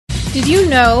Did you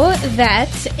know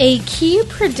that a key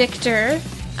predictor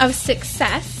of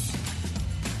success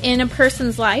in a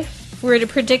person's life, if we were to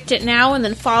predict it now and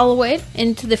then follow it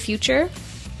into the future,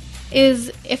 is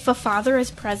if a father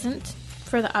is present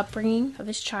for the upbringing of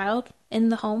his child in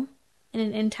the home, in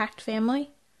an intact family?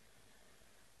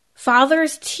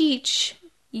 Fathers teach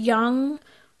young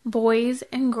boys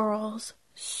and girls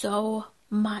so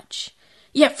much.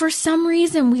 Yet for some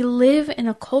reason we live in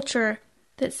a culture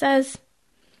that says,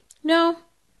 no,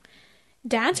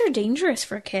 dads are dangerous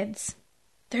for kids.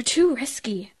 They're too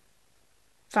risky.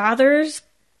 Fathers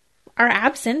are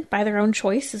absent by their own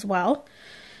choice as well.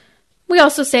 We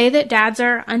also say that dads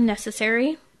are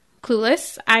unnecessary,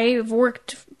 clueless. I've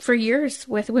worked for years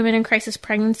with women in crisis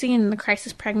pregnancy and the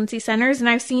crisis pregnancy centers, and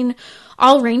I've seen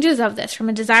all ranges of this, from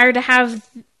a desire to have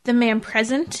the man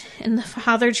present and the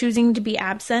father choosing to be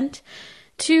absent,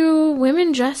 to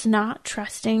women just not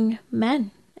trusting men.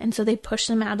 And so they push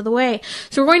them out of the way.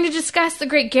 So we're going to discuss the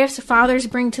great gifts fathers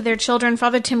bring to their children.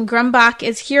 Father Tim Grumbach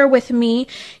is here with me.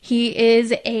 He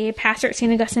is a pastor at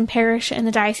St. Augustine Parish in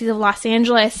the Diocese of Los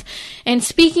Angeles. And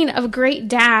speaking of great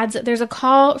dads, there's a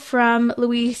call from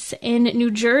Luis in New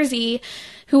Jersey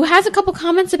who has a couple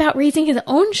comments about raising his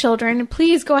own children.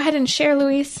 Please go ahead and share,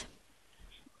 Luis.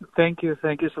 Thank you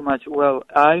so much. Well,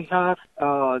 I have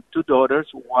two daughters.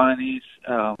 One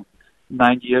is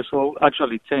 9 years old,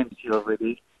 actually 10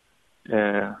 already.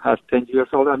 Has 10 years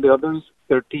old, and the other is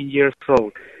 13 years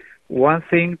old. One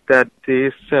thing that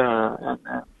is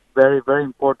very, very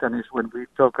important is when we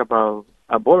talk about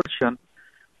abortion,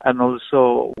 and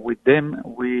also with them,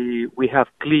 we have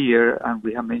clear, and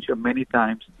we have mentioned many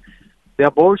times,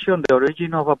 the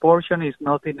origin of abortion is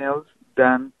nothing else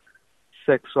than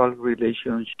sexual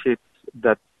relationships,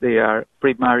 that they are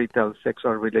premarital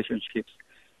sexual relationships.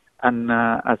 And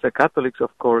as a Catholics,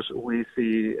 of course, we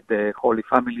see the Holy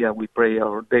Family and we pray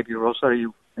our daily rosary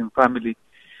in family.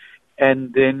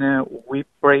 And then we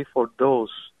pray for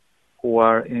those who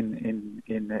are in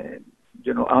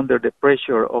under the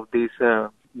pressure of this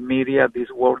media,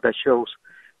 this world that shows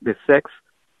the sex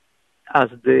as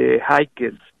the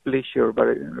highest pleasure, but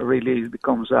it really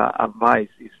becomes a vice.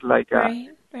 It's like a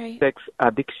sex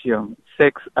addiction.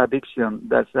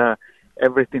 That's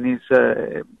everything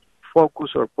is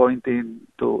focus or pointing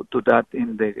to that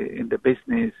in the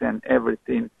business and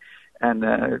everything, and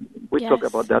we talk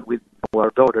about that with our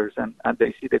daughters, and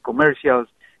they see the commercials.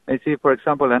 They see, for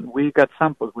example, and we got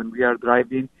samples when we are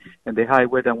driving in the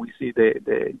highway, and we see the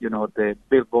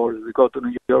billboards. We go to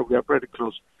New York, we are pretty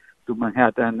close to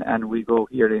Manhattan, and we go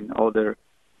here in other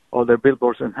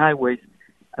billboards and highways,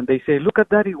 and they say, "Look at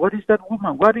that! What is that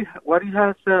woman? What it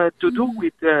has to do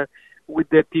with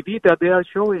the TV that they are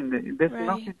showing? There's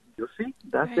nothing." You see,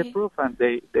 that's the proof, and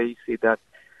they see that.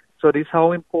 So this is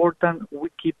how important we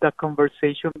keep that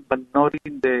conversation, but not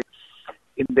in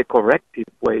the corrective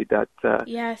way that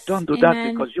don't do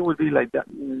that because you will be like that.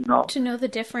 No, to know the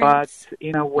difference, but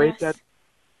in a way that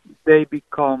they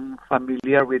become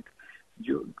familiar with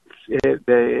you.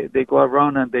 They go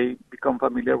around and they become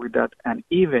familiar with that, and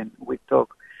even we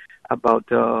talk about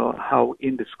how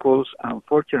in the schools,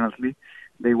 unfortunately,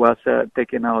 they was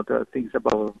taking out things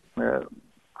about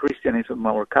Christianism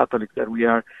or Catholics, that we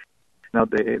are now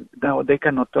they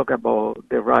cannot talk about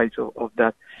the rights of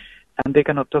that, and they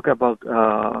cannot talk about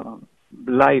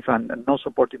life and not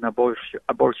supporting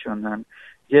abortion, and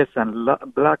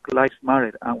Black Lives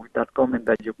Matter, and with that comment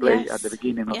that you played at the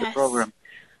beginning of the program,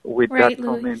 with that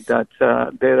comment that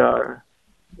there are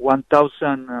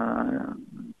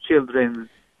 1,000 children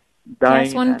dying.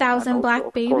 Yes, 1,000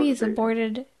 Black babies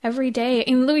aborted every day.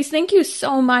 And Luis, thank you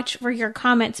so much for your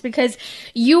comments, because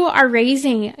you are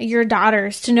raising your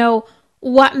daughters to know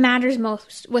what matters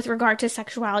most with regard to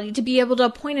sexuality, to be able to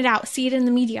point it out, see it in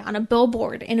the media, on a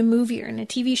billboard, in a movie, or in a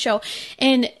TV show.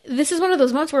 And this is one of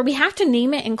those moments where we have to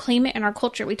name it and claim it in our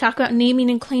culture. We talk about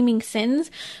naming and claiming sins.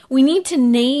 We need to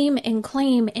name and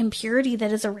claim impurity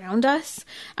that is around us,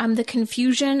 the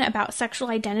confusion about sexual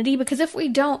identity, because if we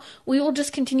don't, we will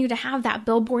just continue to have that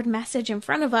billboard message in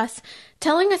front of us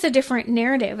telling us a different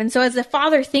narrative. And so as a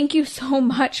father, thank you so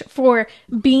much for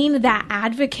being that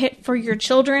advocate for your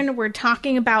children. We're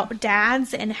talking about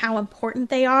dads and how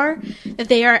important they are, that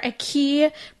they are a key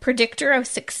predictor of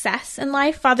success in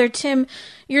life. Father Tim,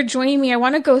 you're joining me. I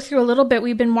want to go through a little bit.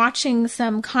 We've been watching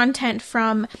some content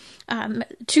from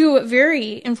two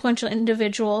very influential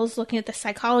individuals looking at the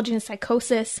psychology and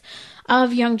psychosis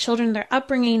of young children, their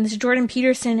upbringings, Jordan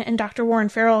Peterson and Dr. Warren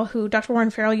Farrell, who Dr. Warren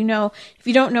Farrell, you know, if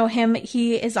you don't know him,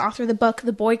 he is the author of the book,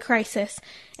 The Boy Crisis,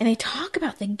 and they talk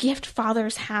about the gift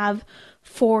fathers have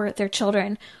for their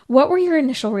children. What were your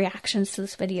initial reactions to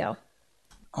this video?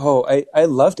 Oh, I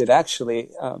loved it actually,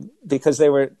 because they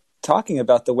were talking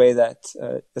about the way that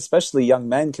especially young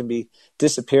men can be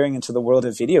disappearing into the world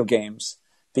of video games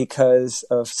because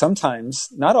of sometimes,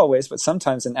 not always, but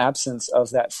sometimes an absence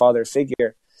of that father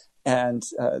figure, and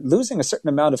losing a certain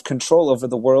amount of control over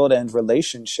the world and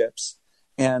relationships,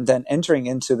 and then entering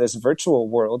into this virtual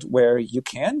world where you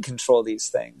can control these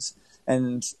things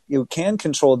and you can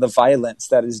control the violence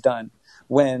that is done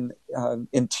when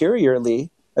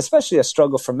interiorly, especially a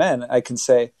struggle for men, I can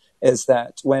say, is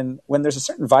that when there's a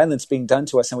certain violence being done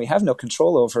to us and we have no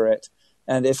control over it,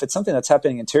 and if it's something that's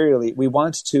happening interiorly, we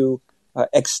want to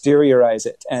exteriorize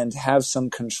it and have some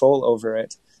control over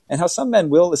it. And how some men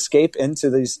will escape into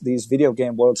these video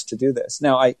game worlds to do this.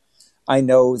 Now, I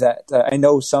know that I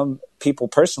know some people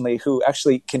personally who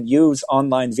actually can use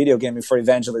online video gaming for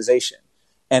evangelization,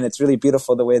 and it's really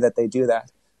beautiful the way that they do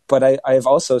that. But I've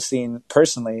also seen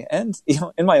personally, and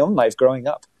in my own life growing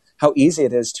up, how easy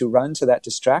it is to run to that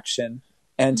distraction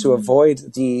and to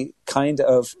avoid the kind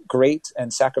of great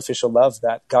and sacrificial love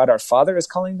that God our Father is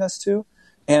calling us to,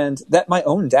 and that my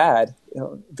own dad,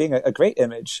 being a great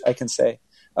image, I can say,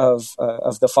 of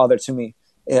the Father to me,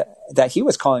 that he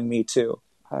was calling me to.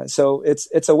 So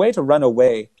it's a way to run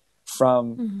away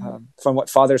from what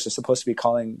fathers are supposed to be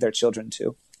calling their children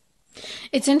to.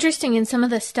 It's interesting, in some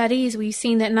of the studies we've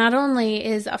seen that not only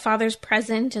is a father's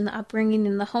present in the upbringing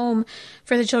in the home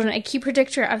for the children a key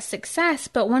predictor of success,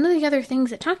 but one of the other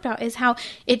things it talked about is how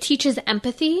it teaches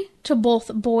empathy to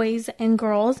both boys and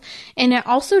girls, and it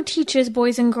also teaches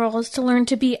boys and girls to learn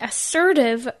to be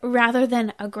assertive rather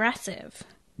than aggressive.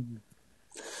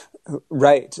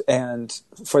 Right, and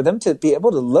for them to be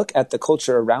able to look at the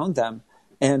culture around them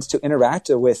and to interact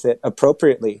with it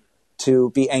appropriately,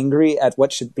 to be angry at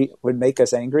what would make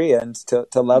us angry, and to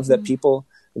love the people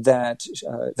that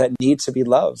need to be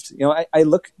loved. I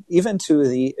look even to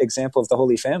the example of the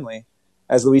Holy Family,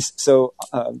 as Luis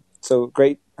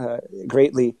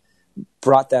greatly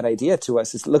brought that idea to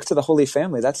us. Is look to the Holy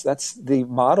Family. That's the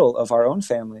model of our own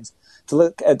families. To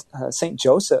look at Saint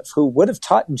Joseph, who would have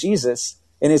taught Jesus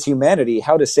in his humanity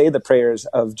how to say the prayers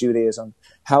of Judaism.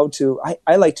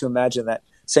 I like to imagine that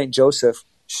Saint Joseph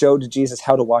showed Jesus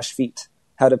how to wash feet,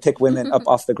 how to pick women up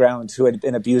off the ground who had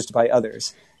been abused by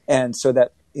others. And so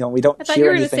that, we don't I thought hear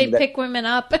you were anything going to say pick women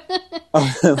up.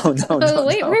 No.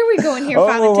 Wait, where are we going here,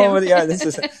 Father Tim? Yeah, this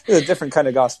is a different kind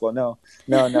of gospel. No.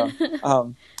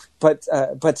 But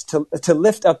to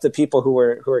lift up the people who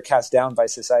were cast down by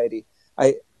society.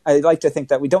 I like to think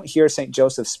that we don't hear Saint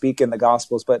Joseph speak in the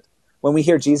Gospels, but when we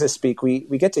hear Jesus speak, we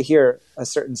get to hear a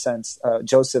certain sense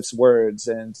Joseph's words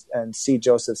and see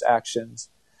Joseph's actions,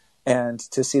 and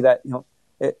to see that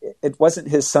it wasn't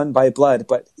his son by blood,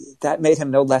 but that made him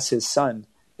no less his son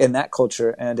in that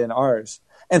culture and in ours.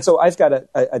 And so I've got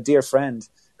a dear friend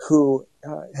who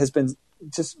has been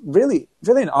just really,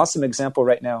 really an awesome example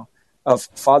right now of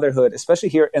fatherhood, especially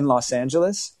here in Los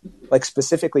Angeles, like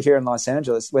specifically here in Los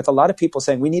Angeles, with a lot of people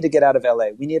saying, we need to get out of LA.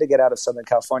 We need to get out of Southern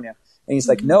California. And he's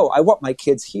like, no, I want my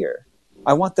kids here.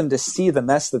 I want them to see the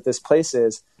mess that this place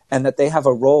is, and that they have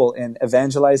a role in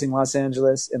evangelizing Los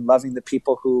Angeles, in loving the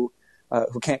people who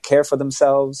can't care for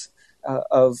themselves,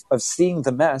 of seeing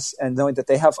the mess and knowing that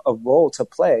they have a role to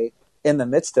play in the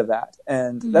midst of that.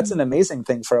 And that's an amazing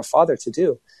thing for a father to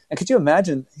do. And could you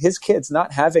imagine his kids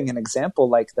not having an example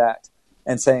like that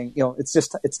and saying,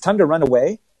 it's time to run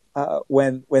away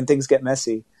when things get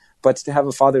messy, but to have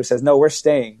a father who says, no, we're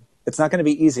staying. It's not going to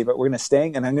be easy, but we're going to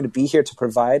stay, and I'm going to be here to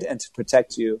provide and to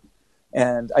protect you.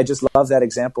 And I just love that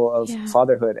example of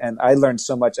fatherhood. And I learned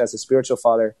so much as a spiritual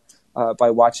father by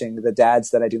watching the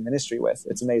dads that I do ministry with.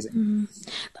 It's amazing.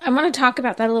 I want to talk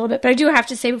about that a little bit, but I do have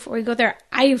to say before we go there,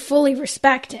 I fully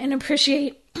respect and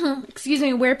appreciate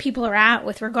where people are at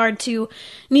with regard to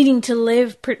needing to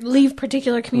leave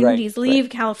particular communities, leave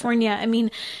California. I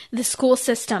mean, the school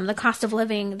system, the cost of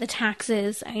living, the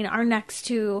taxes, are next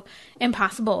to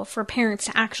impossible for parents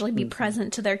to actually be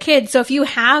present to their kids. So if you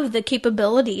have the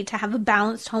capability to have a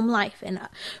balanced home life and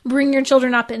bring your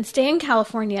children up and stay in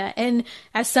California, and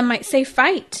as some might say,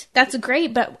 fight, that's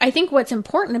great. But I think what's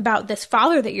important about this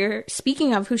father that you're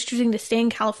speaking of, who's choosing to stay in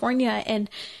California and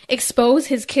expose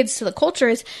his kids to the culture,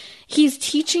 is he's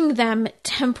teaching them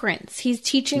temperance. He's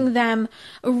teaching them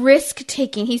risk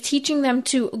taking. He's teaching them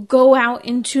to go out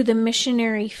into the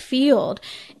missionary field.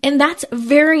 And that's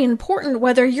very important,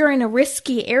 whether you're in a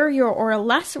risky area or a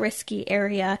less risky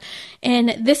area.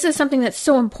 And this is something that's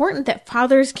so important that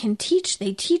fathers can teach.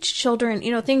 They teach children,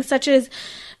 things such as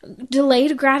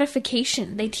delayed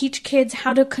gratification. They teach kids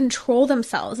how to control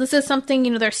themselves. This is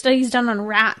something, there's studies done on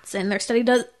rats, and there's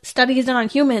studies done on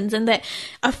humans, and that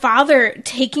a father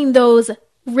taking those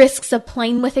risks of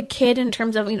playing with a kid in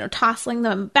terms of, tossing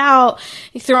them about,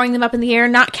 throwing them up in the air,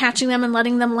 not catching them and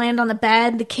letting them land on the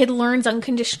bed. The kid learns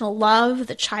unconditional love.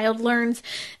 The child learns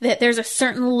that there's a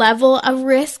certain level of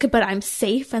risk, but I'm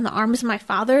safe in the arms of my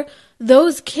father.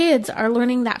 Those kids are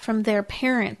learning that from their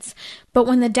parents. But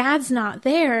when the dad's not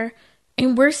there,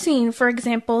 and we're seeing, for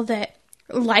example, that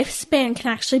lifespan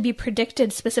can actually be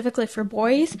predicted specifically for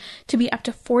boys to be up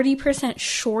to 40%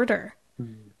 shorter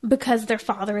because their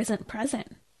father isn't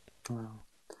present. Wow.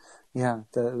 Yeah,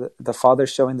 the father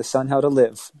showing the son how to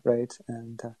live, right?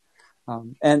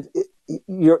 And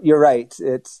you're right.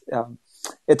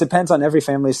 It depends on every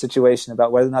family situation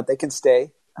about whether or not they can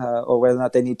stay or whether or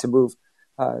not they need to move.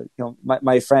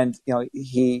 My friend,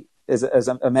 he is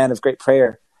a man of great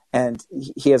prayer, and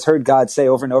he has heard God say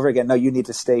over and over again, "No, you need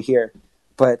to stay here."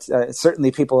 But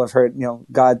certainly, people have heard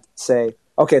God say,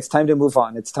 "Okay, it's time to move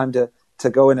on. It's time to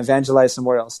go and evangelize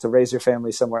somewhere else, to raise your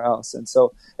family somewhere else." And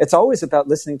so it's always about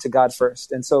listening to God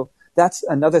first. And so that's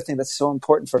another thing that's so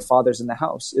important for fathers in the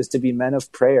house, is to be men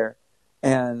of prayer.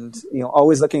 And,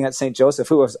 always looking at St. Joseph,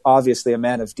 who was obviously a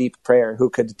man of deep prayer, who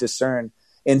could discern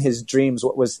in his dreams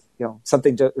what was,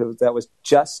 something that was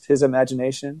just his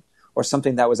imagination or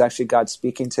something that was actually God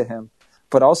speaking to him.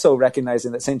 But also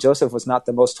recognizing that St. Joseph was not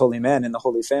the most holy man in the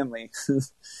Holy Family.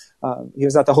 He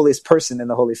was not the holiest person in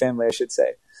the Holy Family, I should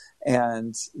say.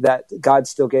 And that God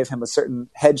still gave him a certain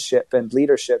headship and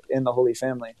leadership in the Holy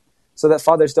Family, so that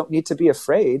fathers don't need to be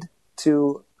afraid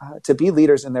to be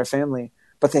leaders in their family,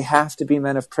 but they have to be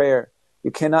men of prayer.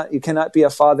 You cannot be a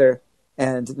father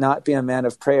and not be a man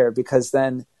of prayer, because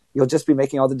then you'll just be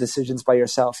making all the decisions by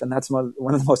yourself. And that's one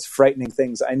of the most frightening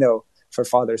things I know for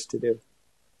fathers to do.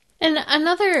 And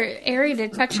another area to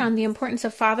touch on the importance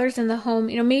of fathers in the home,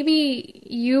 maybe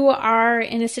you are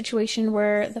in a situation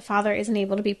where the father isn't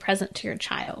able to be present to your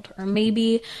child, or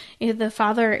maybe the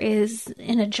father is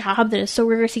in a job that is so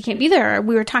rigorous he can't be there.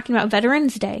 We were talking about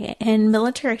Veterans Day and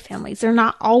military families. They're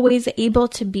not always able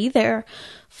to be there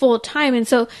full time. And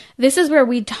so this is where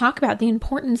we talk about the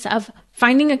importance of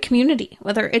finding a community,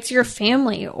 whether it's your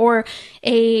family or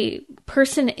a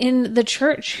person in the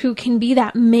church who can be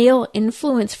that male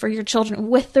influence for your children,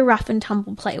 with the rough and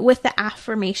tumble play, with the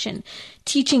affirmation,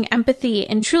 teaching empathy,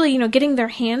 and truly, getting their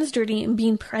hands dirty and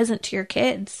being present to your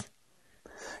kids.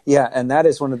 Yeah, and that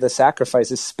is one of the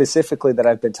sacrifices specifically that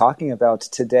I've been talking about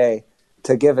today.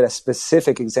 To give it a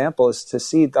specific example, is to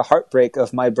see the heartbreak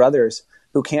of my brothers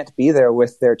who can't be there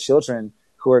with their children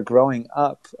who are growing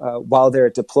up while they're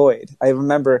deployed. I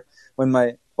remember when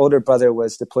my older brother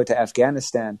was deployed to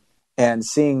Afghanistan, and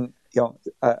seeing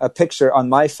a picture on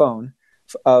my phone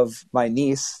of my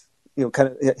niece, kind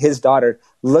of his daughter,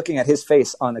 looking at his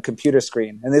face on a computer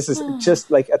screen. And this is just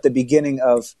like at the beginning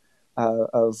of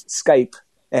Skype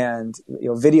and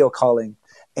video calling,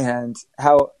 and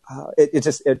how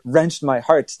it wrenched my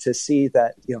heart to see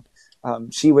that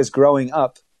she was growing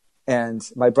up and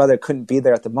my brother couldn't be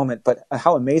there at the moment, but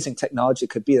how amazing technology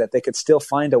could be, that they could still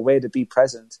find a way to be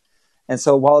present. And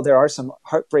so while there are some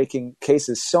heartbreaking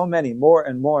cases, so many more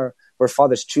and more where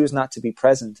fathers choose not to be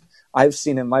present, I've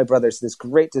seen in my brothers this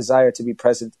great desire to be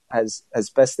present as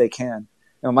best they can.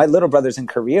 My little brother's in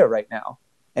Korea right now,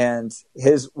 and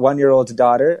his 1-year-old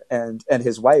daughter and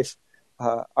his wife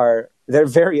they're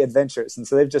very adventurous. And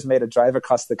so they've just made a drive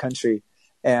across the country,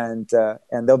 and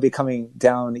they'll be coming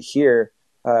down here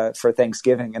for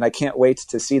Thanksgiving, and I can't wait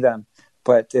to see them.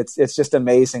 But it's just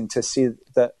amazing to see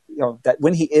that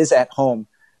when he is at home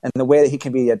and the way that he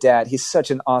can be a dad. He's such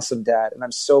an awesome dad, and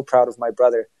I'm so proud of my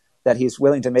brother that he's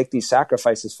willing to make these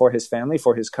sacrifices for his family,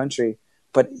 for his country,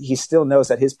 but he still knows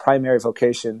that his primary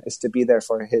vocation is to be there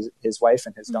for his wife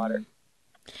and his daughter.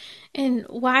 And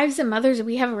wives and mothers,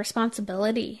 we have a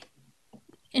responsibility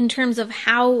in terms of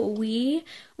how we,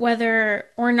 whether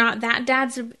or not that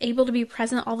dad's able to be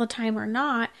present all the time or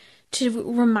not, to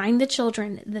remind the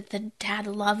children that the dad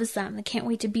loves them. They can't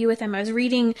wait to be with them. I was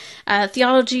reading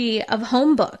Theology of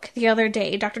Home book the other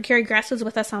day. Dr. Carrie Grass was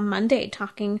with us on Monday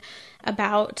talking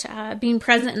about being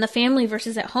present in the family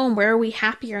versus at home. Where are we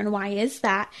happier and why is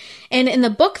that? And in the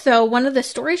book, though, one of the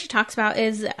stories she talks about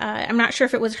is, I'm not sure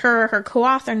if it was her or her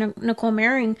co-author, Nicole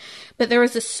Mering, but there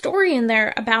was a story in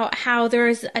there about how there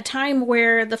was a time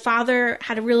where the father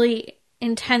had a really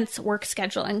intense work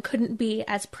schedule and couldn't be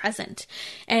as present.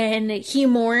 And he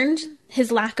mourned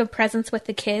his lack of presence with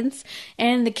the kids,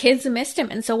 and the kids missed him.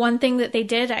 And so one thing that they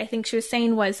did, I think she was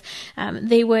saying, was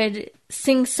they would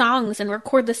sing songs and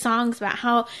record the songs about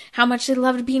how much they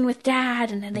loved being with dad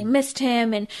and then they missed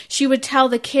him. And she would tell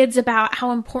the kids about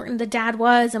how important the dad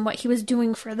was and what he was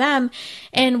doing for them.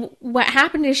 And what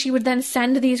happened is she would then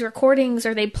send these recordings,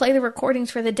 or they'd play the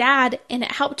recordings for the dad, and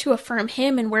it helped to affirm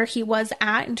him and where he was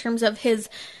at in terms of his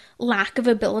lack of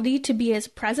ability to be as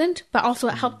present, but also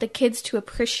it helped the kids to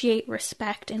appreciate,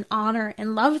 respect, and honor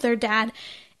and love their dad.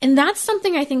 And that's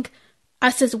something I think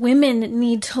us as women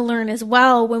need to learn as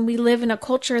well, when we live in a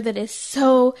culture that is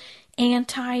so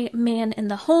anti-man in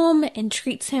the home and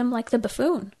treats him like the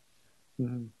buffoon.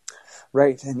 Mm-hmm.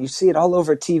 Right. And you see it all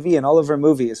over TV and all over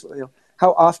movies.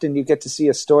 How often you get to see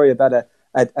a story about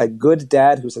a good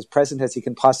dad who's as present as he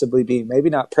can possibly be, maybe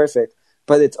not perfect,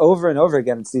 but it's over and over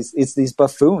again. It's these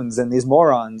buffoons and these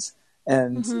morons.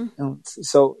 And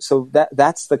so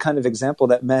that's the kind of example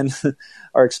that men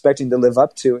are expecting to live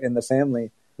up to in the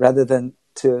family, rather than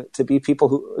to be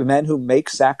men who make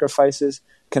sacrifices,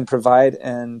 can provide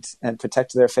and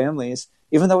protect their families,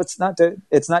 even though it's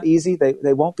not easy.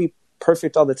 They won't be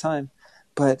perfect all the time,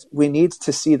 but we need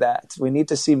to see that. We need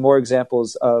to see more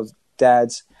examples of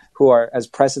dads who are as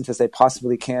present as they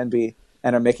possibly can be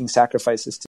and are making sacrifices to